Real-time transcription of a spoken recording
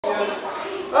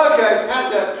Okay,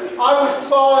 hands up. I was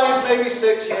 5, maybe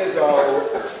 6 years old,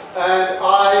 and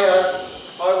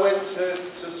I went to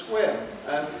swim,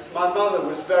 and my mother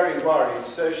was very worried,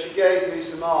 so she gave me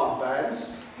some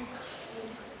armbands,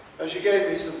 and she gave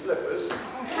me some flippers,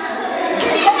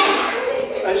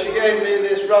 and she gave me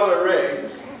this rubber ring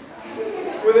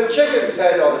with a chicken's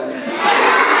head on it.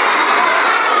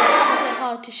 Was it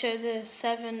hard to show the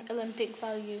 7 Olympic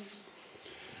values?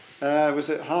 Was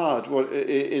it hard? What,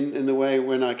 in the way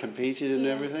when I competed and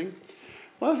everything?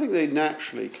 Well, I think they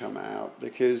naturally come out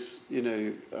because, you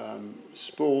know,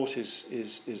 sport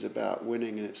is about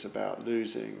winning and it's about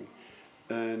losing.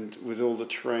 And with all the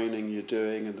training you're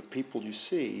doing and the people you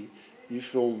see, you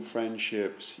form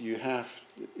friendships. You have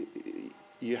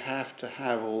to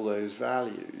have all those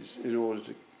values in order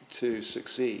to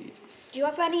succeed. Do you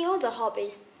have any other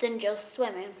hobbies than just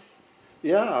swimming?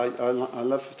 Yeah, I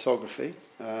love photography,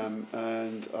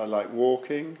 and I like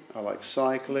walking, I like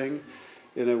cycling.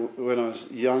 You know, when I was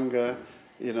younger,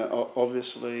 you know,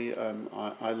 obviously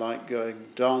I like going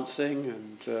dancing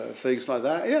and things like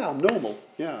that. Yeah, I'm normal.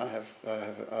 Yeah, I have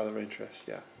other interests,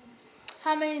 yeah.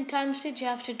 How many times did you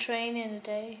have to train in a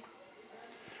day?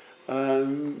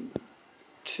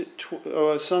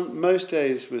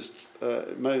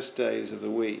 Most days of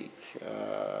the week,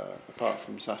 apart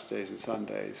from Saturdays and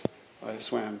Sundays, I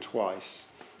swam twice.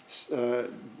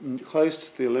 Close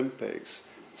to the Olympics,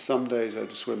 some days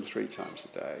I'd swim 3 times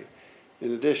a day.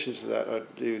 In addition to that,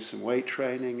 I'd do some weight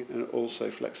training and also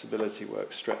flexibility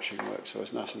work, stretching work, so I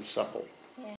was nice and supple.